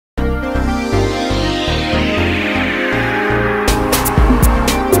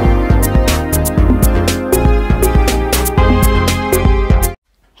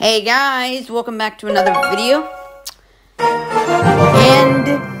Hey guys, welcome back to another video. And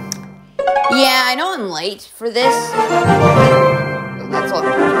yeah, I know I'm late for this. That's all.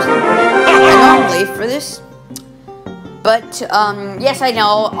 I know I'm late for this. But yes, I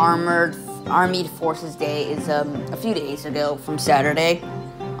know Armed Forces Day is a few days ago from Saturday,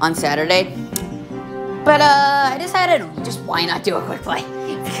 on Saturday. But I decided just why not do a quick play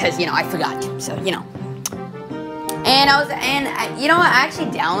because I forgot. So And you know what? I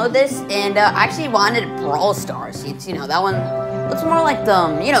actually downloaded this, and I actually wanted Brawl Stars. It's that one looks more like the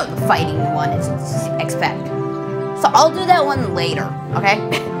the fighting one. It's expect. So I'll do that one later. Okay.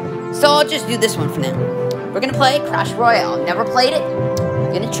 So I'll just do this one for now. We're gonna play Clash Royale. Never played it.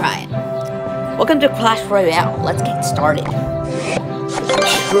 I'm gonna try it. Welcome to Clash Royale. Let's get started.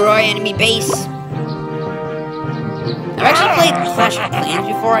 Destroy enemy base. I've actually played Clash of Clans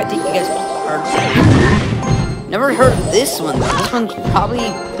before. I think you guys heard of it. Never heard of this one though. This one's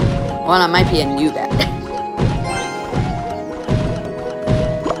probably one I might be a noob at.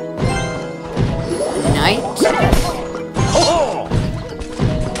 Knight.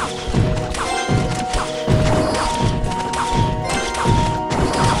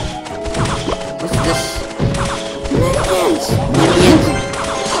 What's this? Minions.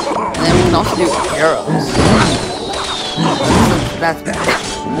 And then we can also do arrows. That's bad.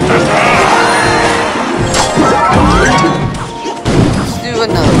 Let's do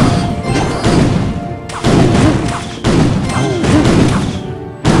another one.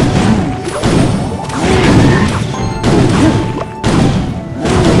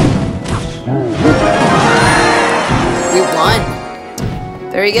 We won.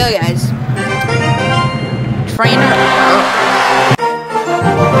 There you go, guys. Trainer.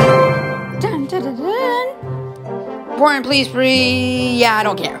 Dun, dun, dun, dun. Warren, please free. Yeah, I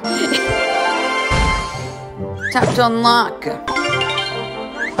don't care. Tap to unlock.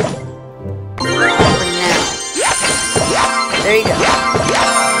 There you go.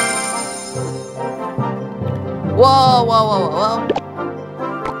 Whoa, whoa, whoa, whoa.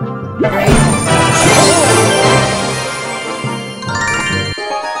 Great.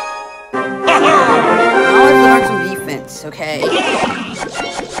 Now let's learn some defense, okay?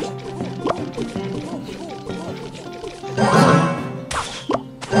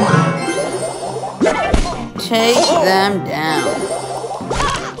 Take them down.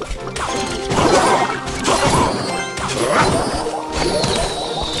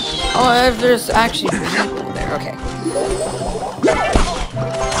 Oh, if there's actually people there, okay.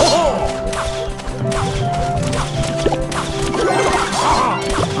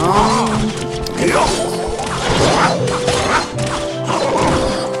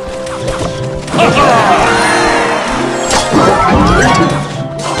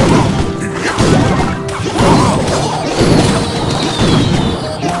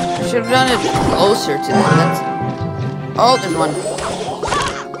 Should have done it closer to them. Oh, there's one.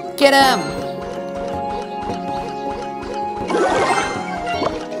 Get him!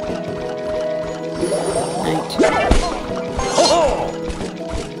 Right. Oh,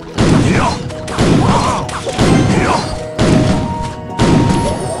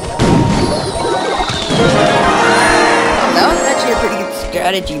 that was actually a pretty good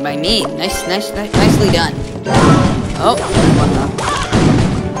strategy by me. Nicely done. Oh, there's one more.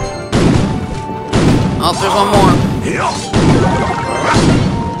 Oh, there's one more.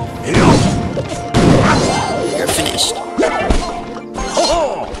 You're finished.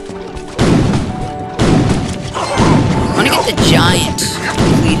 I'm gonna get the giant to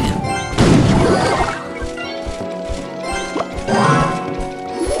complete him.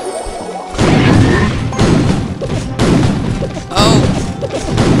 Oh.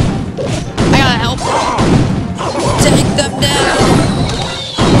 I gotta help. Take them down.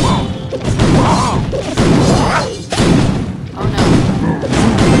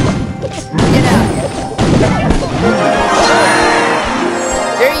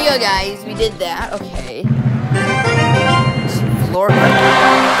 Guys, we did that. Okay. Some floor.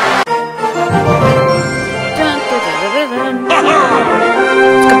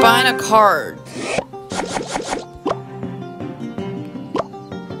 Let's combine a card.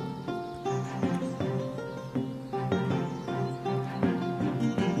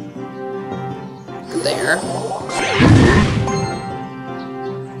 There.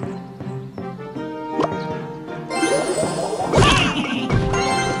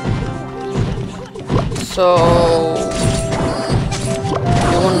 So,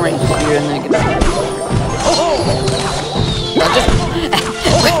 do one right here and then I can just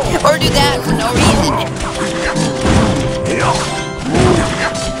or do that for no reason.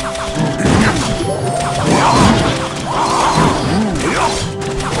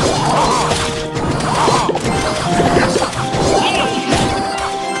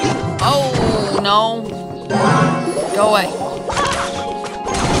 Go away.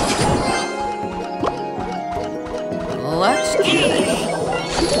 Let's do this.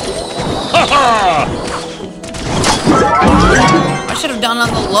 I should have done on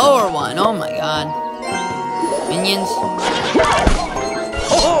the lower one. Oh my god. Minions.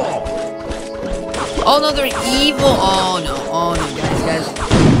 Oh no, they're evil. Oh no. Oh no, guys.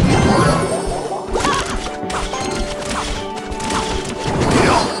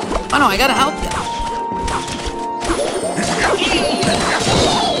 Oh no, I gotta help them.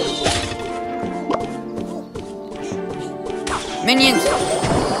 Minions.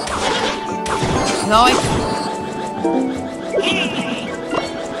 No,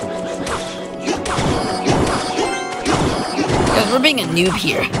 guys, we're being a noob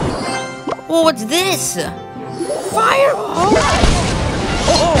here. Well, what's this? Fireball?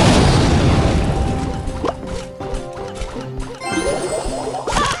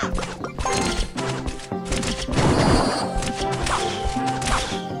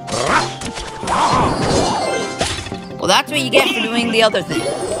 Well, that's what you get for doing the other thing.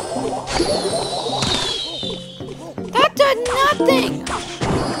 That did nothing.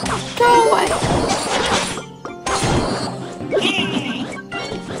 Go away.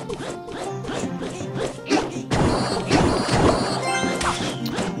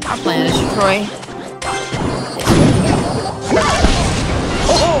 Our plan is destroy.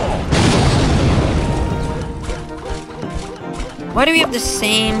 Why do we have the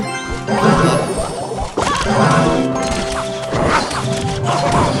same?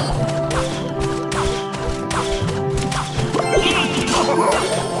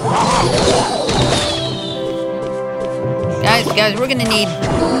 Guys, we're gonna need...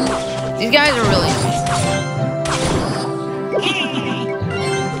 These guys are really nice.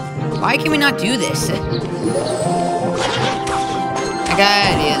 Why can we not do this? I got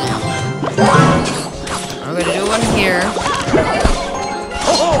an idea now. We're gonna do one here.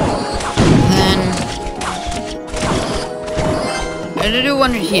 And then... I'm gonna do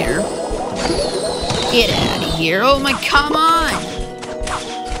one here. Get out of here. Oh my, come on!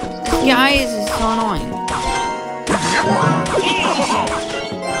 This guy is so annoying.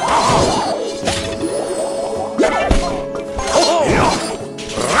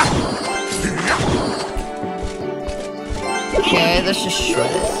 Okay, let's just destroy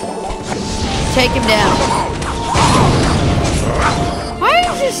this. Take him down. Why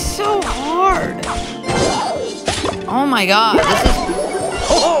is this so hard? Oh my god,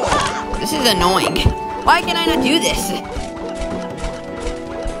 this is annoying. Why can I not do this?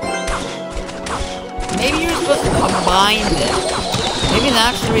 Maybe you're supposed to combine this. Maybe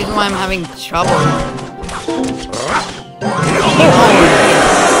that's the reason why I'm having trouble.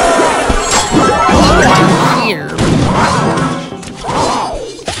 Here.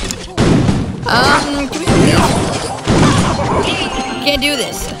 Can't do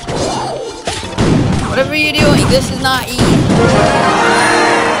this. Whatever you're doing, this is not easy.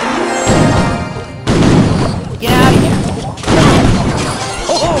 Get out of here.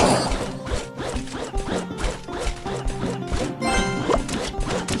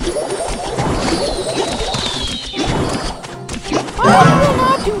 Why do they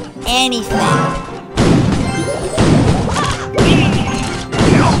not do anything?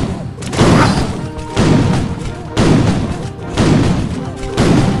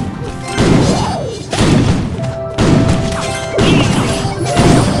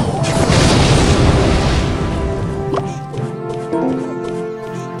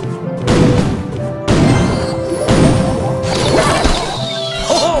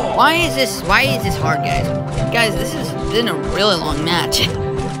 Why is this hard, guys? Guys, this has been a really long match.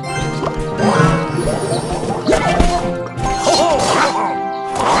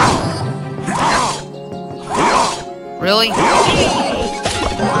 Really?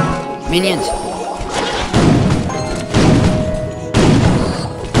 Minions.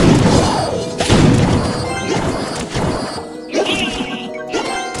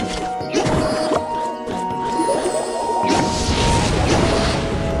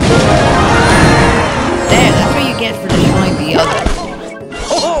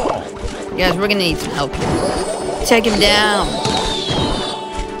 Guys, we're gonna need some help here. Take him down.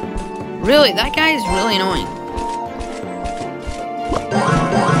 Really, that guy is really annoying.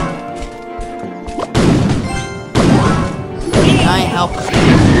 Can I help him?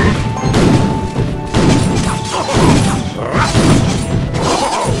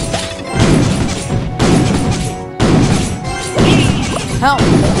 Help!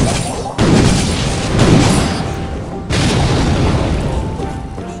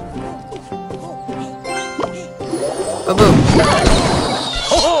 Boom.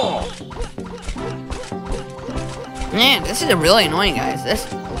 this is really annoying, guys.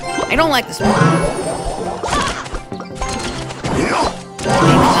 I don't like this part.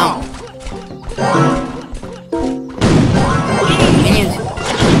 No. Minions.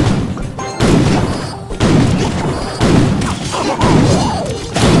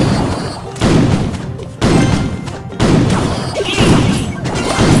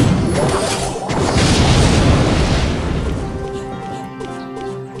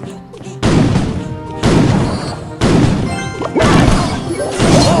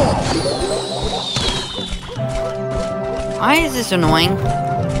 Why is this annoying?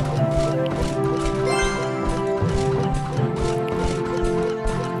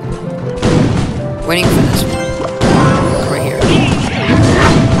 Waiting for this one. Right here.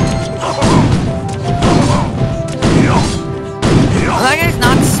 Well, that guy's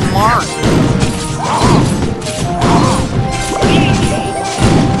not smart.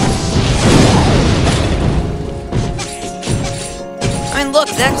 I mean, look,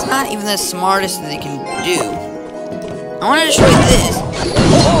 that's not even the smartest that they can do. I wanted to show you this.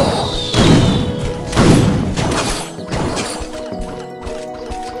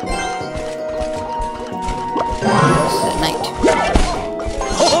 This is at night.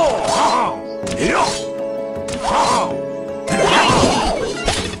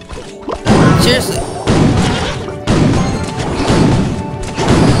 Seriously.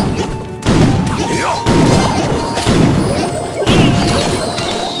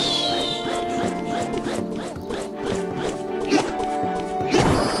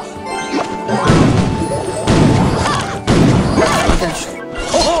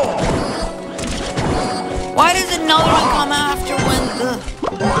 Why does another one come after when the...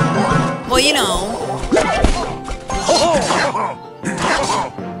 Well, you know.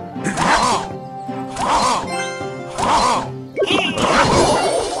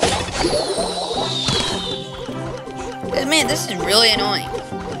 Man, this is really annoying.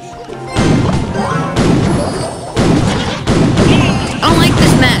 I don't like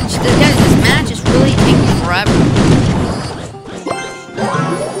this match. Guys, this match is really taking forever.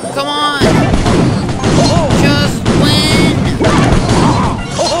 Come on. Just win.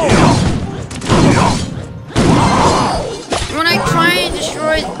 When I try and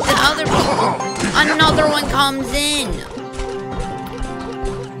destroy the other people, another one comes in.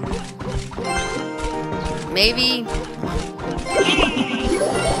 Maybe.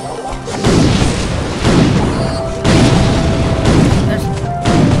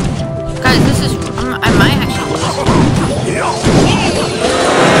 Guys, this is. I might actually lose.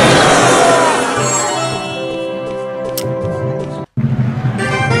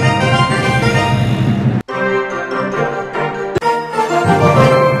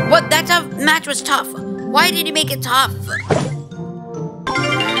 What? That match was tough. Why did he make it tough?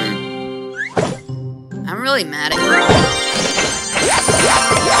 I'm really mad at you.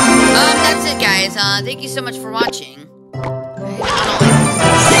 That's it, guys. Thank you so much for watching.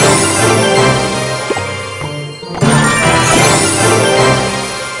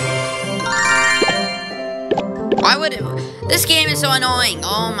 Why would it? This game is so annoying.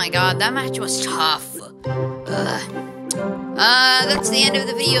 Oh my god, that match was tough. That's the end of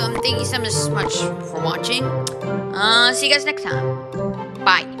the video. Thank you so much for watching. See you guys next time.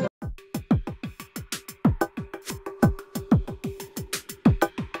 Bye.